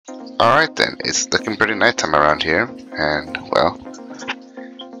Alright then, it's looking pretty nighttime around here, and well,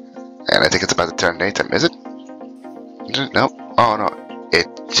 and I think it's about to turn daytime, is it? No, oh no,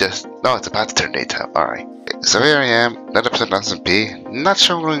 no, it's about to turn daytime, alright. So here I am, another episode of NovisSMP, not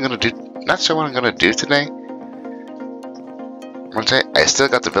sure what I'm gonna do today. One day, I still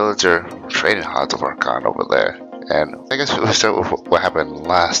got the villager trading hall to work on over there, and I guess we'll start with what happened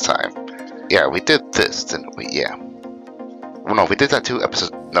last time. Yeah, we did this, didn't we? Yeah. Well, no, we did that 2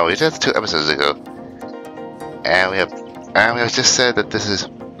 episodes. No, we did that 2 episodes ago, and we have just said that this is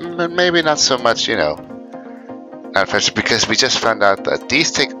maybe not so much, you know, not fresh, because we just found out that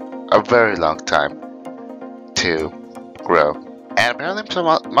these take a very long time to grow, and apparently some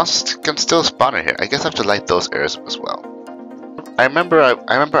monsters can still spawn in here. I guess I have to light those areas as well. I remember I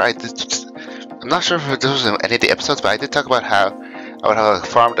did. I'm not sure if this was in any of the episodes, but I did talk about how I would have a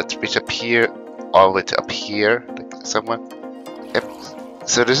farm that's reached up here, all the way to up here, like somewhere. Yep.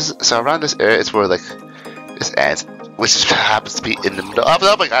 So around this area is where like this ends, which just happens to be in the middle.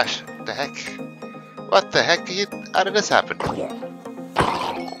 Oh my gosh! The heck? What the heck? How did this happen?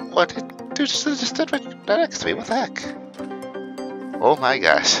 What? Dude just stood right next to me. What the heck? Oh my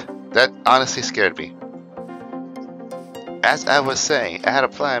gosh! That honestly scared me. As I was saying, I had a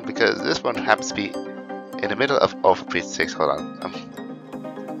plan because this one happens to be in the middle of. Oh, for Pete's sakes! Hold on.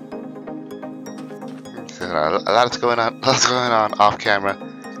 A lot is going on. Lots going on off camera.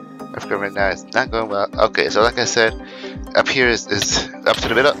 Right now, it's not going well. Okay, so like I said, up here is up to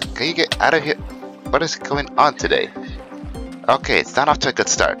the middle. Can you get out of here? What is going on today? Okay, it's not off to a good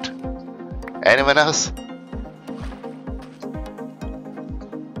start. Anyone else?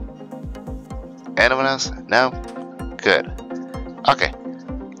 Anyone else? No? Good. Okay.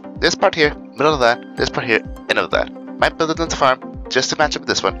 This part here, middle of that. This part here, end of that. Might build it on the farm just to match up with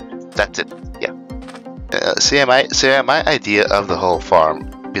this one. That's it. Yeah. My idea of the whole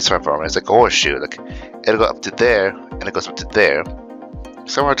farm, piece of farm, is like a horseshoe. Like it'll go up to there, and it goes up to there.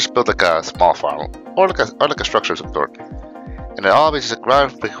 So I'll just build like a small farm, or like a structure of some sort, and it all be just a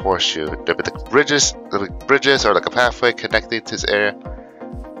round big horseshoe. There'll be like bridges, or like a pathway connecting to this area.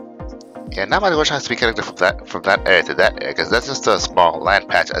 Yeah, not much has to be connected from that area to that area, because that's just a small land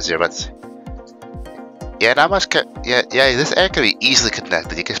patch, as you're about to see. Yeah, not much. Yeah. This area can be easily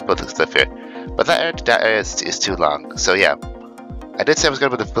connected. You can just build this stuff here. But that area to that area is too long. So yeah, I did say I was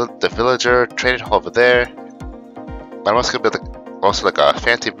gonna build the villager trading hall over there, but I'm also gonna build also like a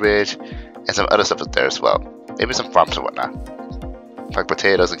fancy bridge and some other stuff up there as well. Maybe some farms and whatnot, like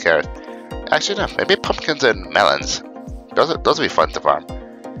potatoes and carrots. Actually, no, maybe pumpkins and melons. Those will be fun to farm.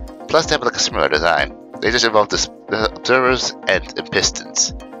 Plus, they have like a similar design. They just involve the observers and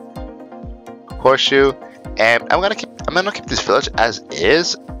pistons. Horseshoe, and I'm gonna keep this village as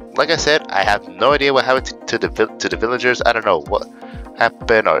is. Like I said, I have no idea what happened to the villagers. I don't know what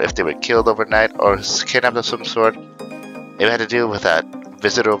happened, or if they were killed overnight, or kidnapped of some sort. Maybe it had to do with that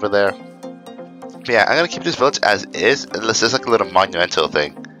visitor over there. But yeah, I'm gonna keep this village as is, unless there's like a little monumental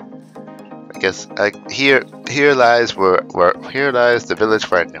thing. I guess like here lies the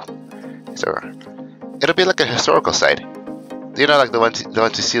village where I knew. So it'll be like a historical site. You know, like the ones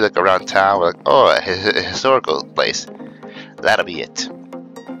you see like around town, like a historical place. That'll be it.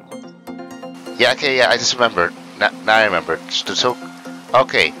 Yeah, okay, yeah, I just remembered. Now I remember. So,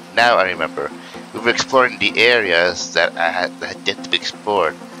 okay, now I remember. We were exploring the areas that had yet to be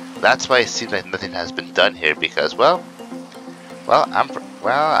explored. That's why it seems like nothing has been done here, because, I'm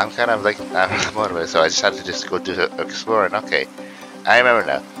kind of like, I'm motivated, so I just had to just go do exploring. Okay, I remember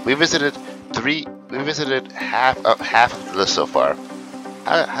now. We visited half of the list so far.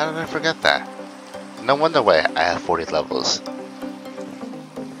 How did I forget that? No wonder why I have 40 levels.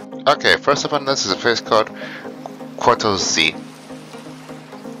 Okay, first up on this is a place called Quarto Z.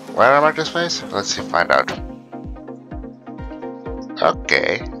 Where did I mark this place? Let's see, find out.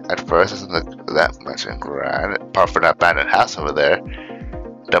 Okay, at first it doesn't look that much grand, apart from that abandoned house over there.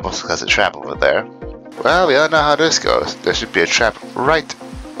 Double because a trap over there. Well, we all know how this goes. There should be a trap right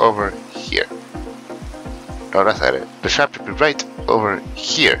over here. No, that's not it. The trap should be right over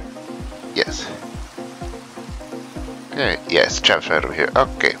here. Yes. Okay, yes, the trap's right over here.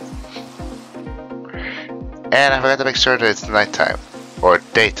 Okay. And I forgot to make sure that it's nighttime, or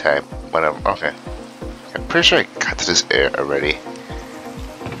daytime, whatever. Okay. I'm pretty sure I got to this area already.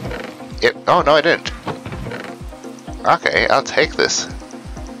 Oh, no, I didn't. Okay, I'll take this.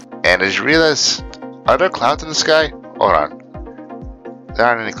 And I just realized, are there clouds in the sky? Hold on. There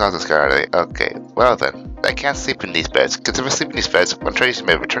aren't any clouds in the sky, are they? Okay, well then. I can't sleep in these beds, because if I sleep in these beds, when I try to use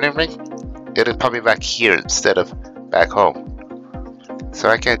my returning ring, it'll put me back here instead of back home. So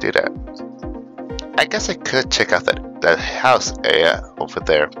I can't do that. I guess I could check out that house area over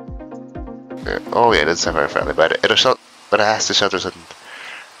there. Oh yeah, it doesn't sound very friendly, but it has to shelter some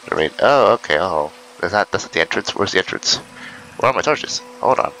rain. Oh, okay. Oh, that's not the entrance. Where's the entrance? Where are my torches?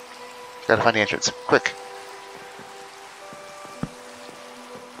 Hold on. Gotta find the entrance. Quick.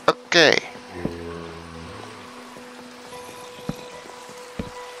 Okay.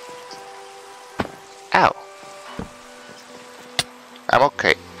 Ow. I'm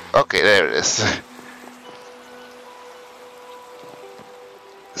okay. Okay, there it is.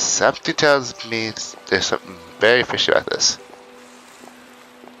 Something tells me there's something very fishy about this.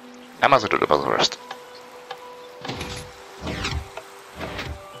 I might as well do the puzzle first.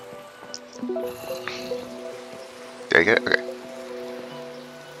 Did I get it? Okay.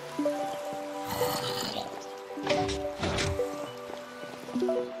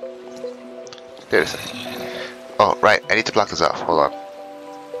 There it is. Oh, right. I need to block this off. Hold on.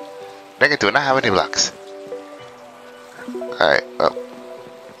 Dang it, do I not have any blocks? Alright, well.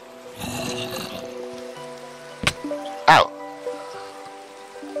 Ow!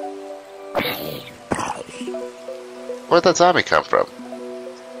 Where'd that zombie come from?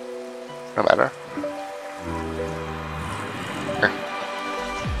 No matter.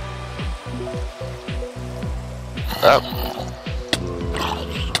 Oh.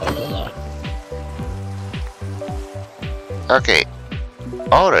 Okay.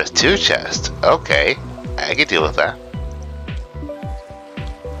 Oh, there's 2 chests. Okay. I can deal with that.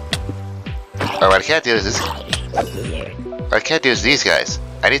 Oh, what I can't do is this. What I can't do is these guys.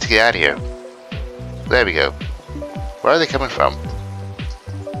 I need to get out of here. There we go. Where are they coming from?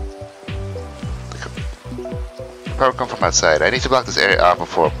 They probably come from outside. I need to block this area off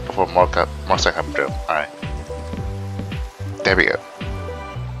before more start coming through. Alright. There we go.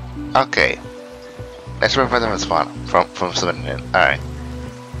 Okay. Let's prevent them from summoning in. Alright.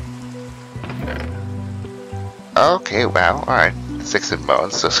 Okay, wow, alright. 6 in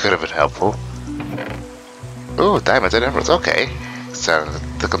bones, that's could have been helpful. Ooh, diamonds and emeralds, okay. So,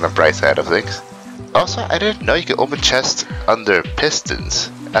 look on the bright side of things. Also, I didn't know you could open chests under pistons.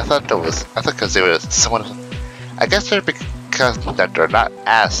 I thought because they were someone. I guess they're because that they're not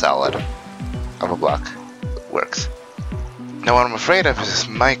as solid of a block. Works. Now, what I'm afraid of is this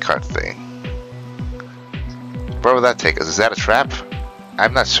minecart thing. Where will that take us? Is that a trap?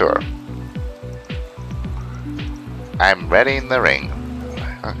 I'm not sure. I'm ready in the ring.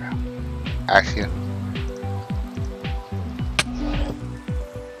 Okay. Actually.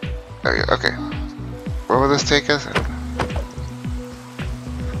 Okay. Where will this take us?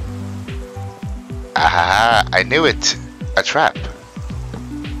 Ah, I knew it! A trap.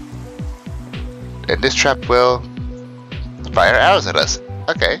 And this trap will fire arrows at us.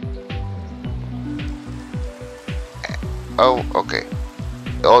 Okay. Oh, okay.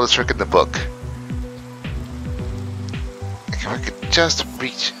 All the trick in the book. If I could just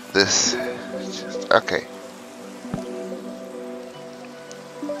reach this. Okay.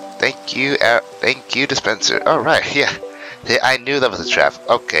 Thank you, dispenser. Oh, right, yeah. I knew that was a trap.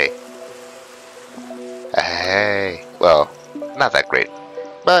 Okay. Hey. Well, not that great.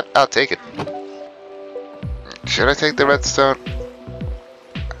 But I'll take it. Should I take the redstone?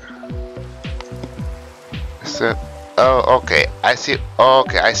 So, oh, okay. I see.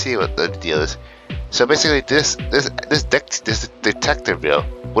 Okay, I see what the deal is. So basically, this detector wheel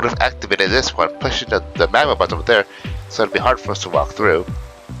would have activated this one, pushing the magma button over there, so it'd be hard for us to walk through.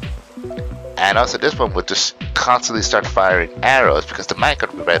 And also, this one would just constantly start firing arrows because the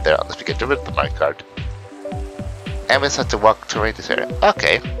minecart would be right there unless we get rid of the minecart. And we just have to walk to right this area.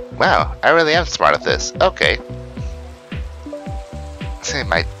 Okay. Wow, I really am smart at this. Okay. See,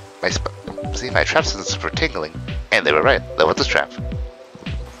 my trap senses were tingling, and they were right. That was the trap.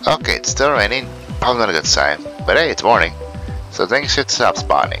 Okay, it's still raining. Probably not a good sign. But hey, it's morning, so things should stop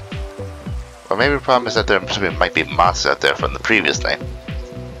spawning. Or maybe the problem is that there might be monsters out there from the previous night.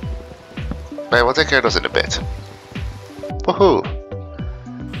 But we'll take care of those in a bit. Woohoo!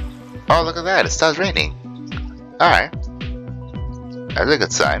 Oh, look at that! It starts raining. Alright. That's a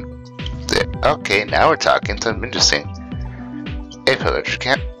good sign. Okay, now we're talking something interesting. A villager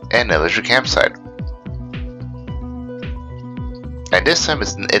campsite. And this time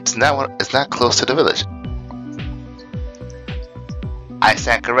it's not close to the village. I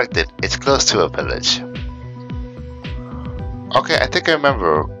stand corrected. It's close to a village. Okay, I think I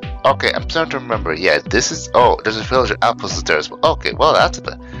remember. Okay, I'm starting to remember. Yeah, this is. Oh, there's a villager outpost there as well. Okay, well that's a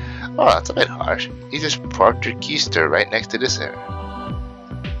bit. Oh, that's a bit harsh. You just parked your keister right next to this area.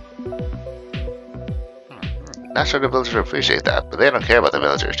 Not sure the villagers appreciate that, but they don't care about the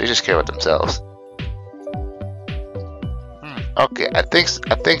villagers. They just care about themselves. Okay, I think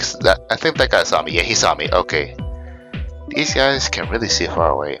that guy saw me. Yeah, he saw me. Okay. These guys can really see far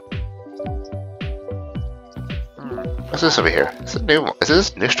away. What's this over here? Is it new? Is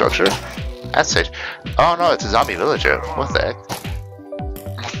this a new structure? That's it. Oh no, it's a zombie villager. What the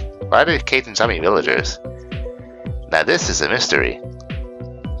heck? Why did Cajun zombie villagers? Now this is a mystery.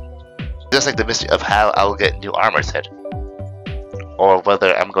 Just like the mystery of how I'll get new armor set. Or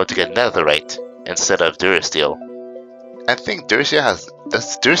whether I'm going to get netherite instead of durasteel. I think durasteel has...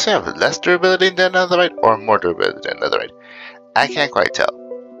 Does durasteel have less durability than netherite or more durability than netherite? I can't quite tell.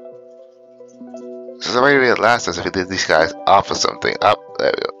 So the way we last is if we did these guys off of something. Up,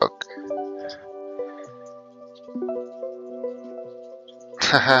 there we go. Okay.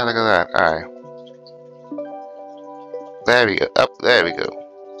 Haha, look at that. Alright. There we go. Up, there we go.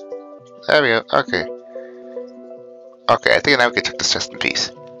 There we go. Okay. Okay, I think now we can check this chest in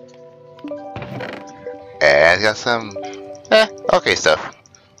peace. And got some okay stuff.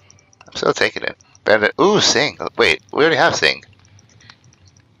 I'm still taking it. Better. Ooh, Sing. Wait, we already have Sing.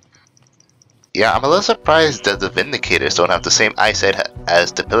 Yeah, I'm a little surprised that the Vindicators don't have the same eyesight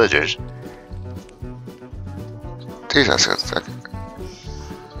as the Pillagers. Jesus, that's okay.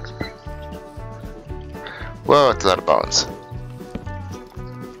 Whoa, it's a lot of bones.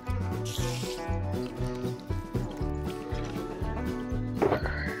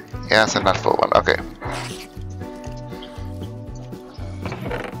 Yeah, it's a not full one. Okay.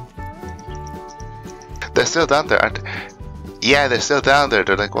 They're still down there, aren't they? Yeah, they're still down there.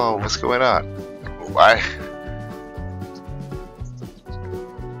 They're like, whoa, what's going on? Why?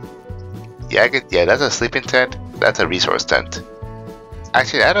 Yeah, that's a sleeping tent. That's a resource tent.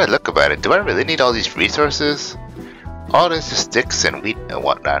 Actually, now that I look about it, do I really need all these resources? All this is sticks and wheat and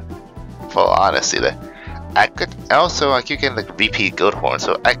whatnot. For honesty, I could also, I keep getting like repeat goat horn,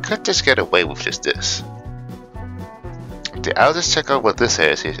 so I could just get away with just this. Okay, I'll just check out what this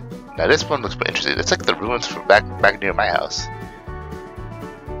area is. Now this one looks pretty interesting. It's like the ruins from back near my house.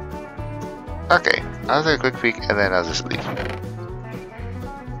 Okay, I'll take a quick peek and then I'll just leave.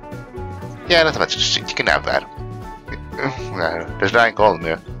 Yeah, not much interesting. You can have that. There's 9 gold in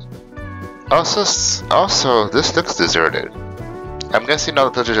there. Also, this looks deserted. I'm guessing all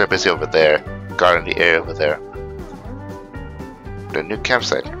the villagers are busy over there, guarding the area over there. The new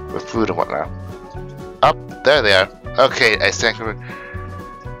campsite with food and whatnot. Up there they are. Okay, I stand for.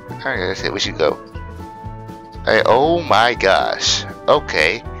 Okay, let's see. We should go. Hey, oh my gosh.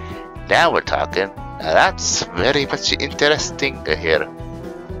 Okay, now we're talking. Now that's very much interesting here.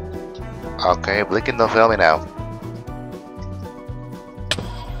 Okay, blinking don't fail me now.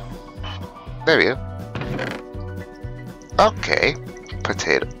 There we go. Okay,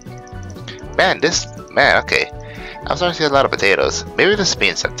 potato. Man, okay. I'm starting to see a lot of potatoes. Maybe this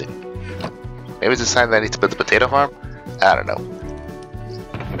means something. Maybe it's a sign that I need to build a potato farm? I don't know.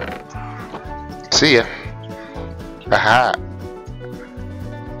 See ya. Haha.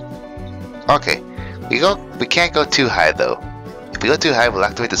 Okay, we can't go too high though. If we go too high, we'll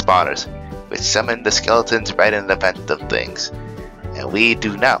activate the spawners, which summon the skeletons right in the vent of things. And we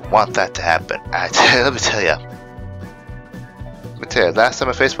do not want that to happen. Let me tell you. Last time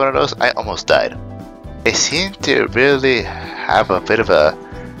I faced one of those, I almost died. They seem to really have a bit of a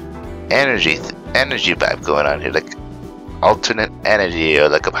energy vibe going on here, like alternate energy or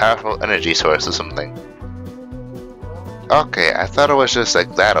like a powerful energy source or something. Okay, I thought it was just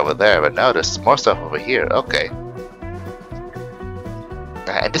like that over there, but no, there's more stuff over here. Okay.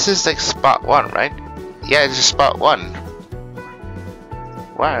 And this is like spot 1, right? Yeah, this is spot 1.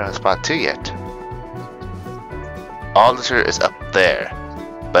 Why not spot 2 yet? Altar is up there,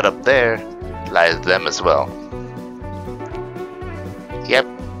 but up there lies them as well. Yep,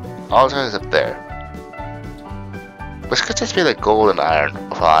 altar is up there. Which could just be like gold and iron,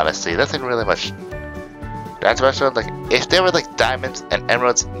 for honesty. Nothing really much. That's why like if they were like diamonds and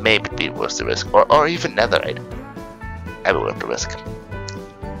emeralds, maybe it'd be worth the risk, or even netherite. I'd be worth the risk.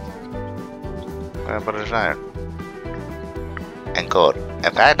 But there's iron and gold.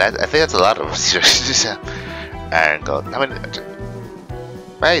 In fact, I think that's a lot of resources. Iron, gold. I mean,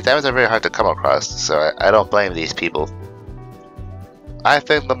 diamonds are very hard to come across, so I don't blame these people. I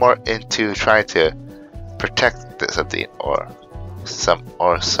think they're more into trying to protect something or some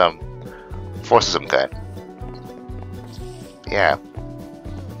force of some kind. Yeah.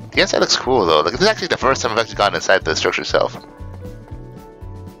 The inside looks cool though. Like, this is actually the first time I've actually gone inside the structure itself.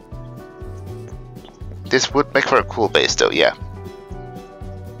 This would make for a cool base though, yeah.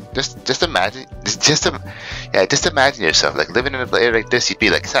 Just imagine yourself like living in an area like this. You'd be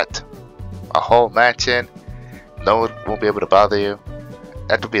like set, a whole mansion, no one won't be able to bother you.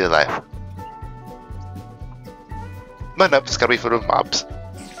 That would be the life. But nope, it's gotta be full of mobs.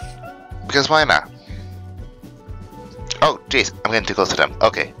 Because why not? Oh jeez, I'm getting too close to them.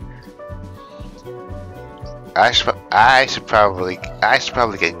 Okay. I should probably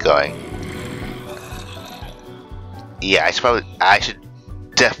get going. Yeah, I should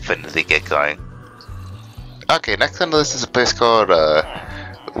definitely get going. Okay, next on the list is a place called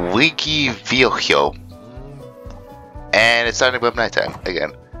Wiki Viejo, and it's starting with nighttime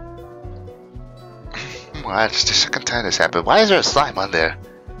again. Wow, it's the second time this happened. Why is there a slime on there?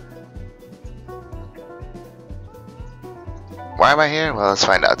 Why am I here? Well, let's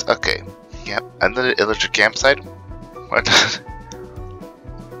find out. Okay. Yep, another electric campsite. What?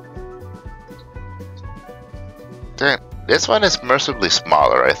 Dang, this one is mercifully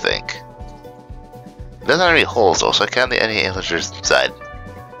smaller, I think. It doesn't have any holes though, so I can't let any villagers inside.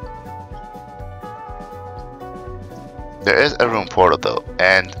 There is a room portal though,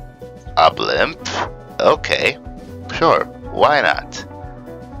 and a blimp. Okay, sure, why not?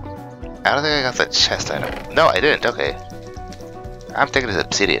 I don't think I got that chest item. No, I didn't. Okay, I'm taking this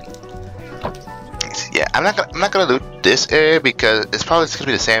obsidian. Yeah, I'm not gonna loot this area because it's probably just gonna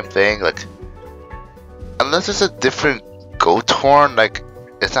be the same thing. Like, unless it's a different goat horn, like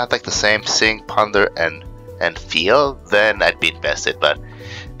it's not like the same sing, ponder, and feel, then I'd be invested. But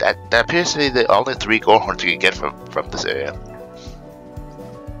that appears to be the only 3 goat horns you can get from this area.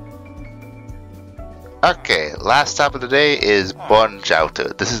 Okay, last stop of the day is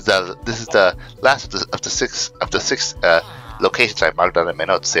Bonjauta. This is the last of the six locations I marked down in my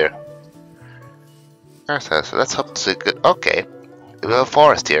notes here. So let's hope it's a good. Okay, we have a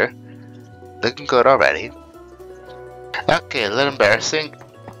forest here. Looking good already. Okay, a little embarrassing.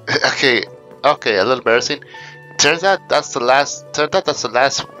 okay, a little embarrassing. Turns out that's the last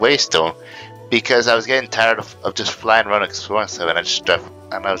waystone, because I was getting tired of just flying around exploring stuff, and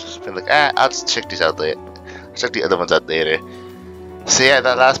I was just feeling like, I'll just check these out later. Check the other ones out later. So yeah,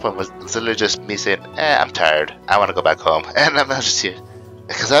 that last one was literally just me saying, I'm tired. I want to go back home, and I'm not just here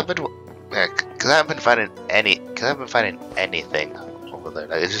because I haven't been finding anything over there.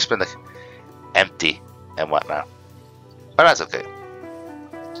 Like, it's just been like empty and whatnot. But that's okay.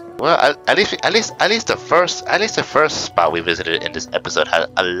 Well, at least the first spot we visited in this episode had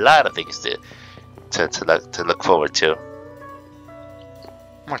a lot of things to look forward to.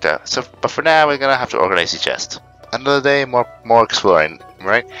 So, but for now, we're gonna have to organize the chest. Another day, more exploring.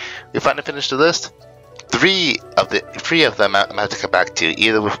 Right? We finally finished the list. 3 of them I'm gonna have to come back to,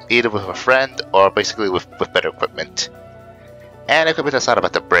 either with a friend or basically with better equipment. And equipment that's not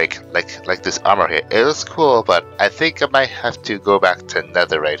about to break, like this armor here. It looks cool, but I think I might have to go back to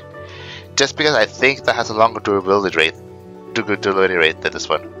netherite, just because I think that has a longer durability rate than this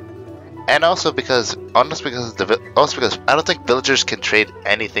one. And also because I don't think villagers can trade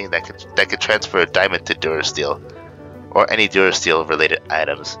anything that could transfer a diamond to Durasteel, or any Durasteel related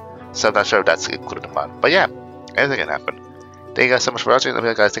items. So I'm not sure if that's included in mine. But yeah, anything can happen. Thank you guys so much for watching. Let me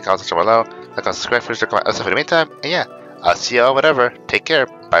know guys think, comment section below. Like and subscribe for comment other stuff in the meantime. And yeah, I'll see y'all whatever. Take care.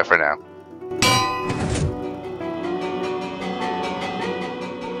 Bye for now.